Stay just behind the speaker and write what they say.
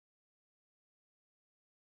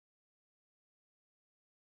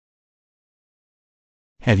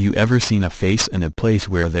Have you ever seen a face in a place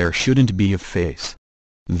where there shouldn't be a face?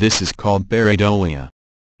 This is called pareidolia.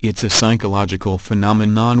 It's a psychological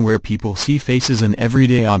phenomenon where people see faces in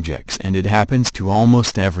everyday objects, and it happens to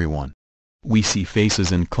almost everyone. We see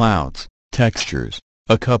faces in clouds, textures,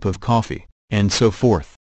 a cup of coffee, and so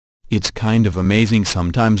forth. It's kind of amazing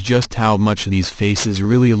sometimes just how much these faces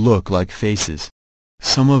really look like faces.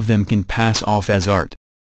 Some of them can pass off as art.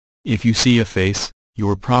 If you see a face,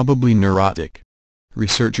 you're probably neurotic.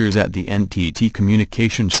 Researchers at the NTT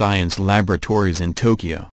Communication Science Laboratories in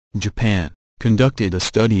Tokyo, Japan, conducted a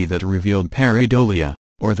study that revealed pareidolia,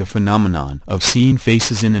 or the phenomenon of seeing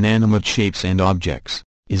faces in inanimate shapes and objects,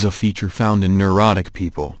 is a feature found in neurotic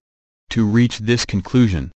people. To reach this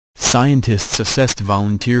conclusion, scientists assessed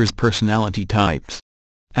volunteers' personality types.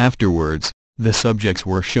 Afterwards, the subjects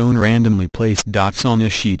were shown randomly placed dots on a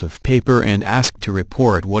sheet of paper and asked to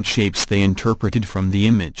report what shapes they interpreted from the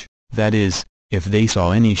image, that is, if they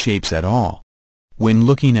saw any shapes at all. When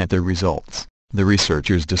looking at the results, the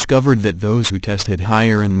researchers discovered that those who tested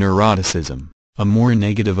higher in neuroticism, a more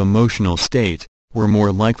negative emotional state, were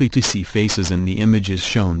more likely to see faces in the images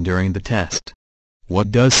shown during the test. What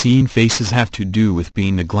does seeing faces have to do with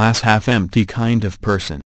being a glass half-empty kind of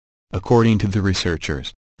person? According to the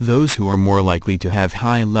researchers, those who are more likely to have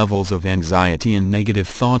high levels of anxiety and negative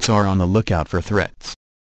thoughts are on the lookout for threats.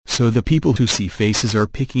 So the people who see faces are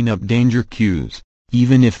picking up danger cues,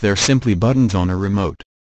 even if they're simply buttons on a remote.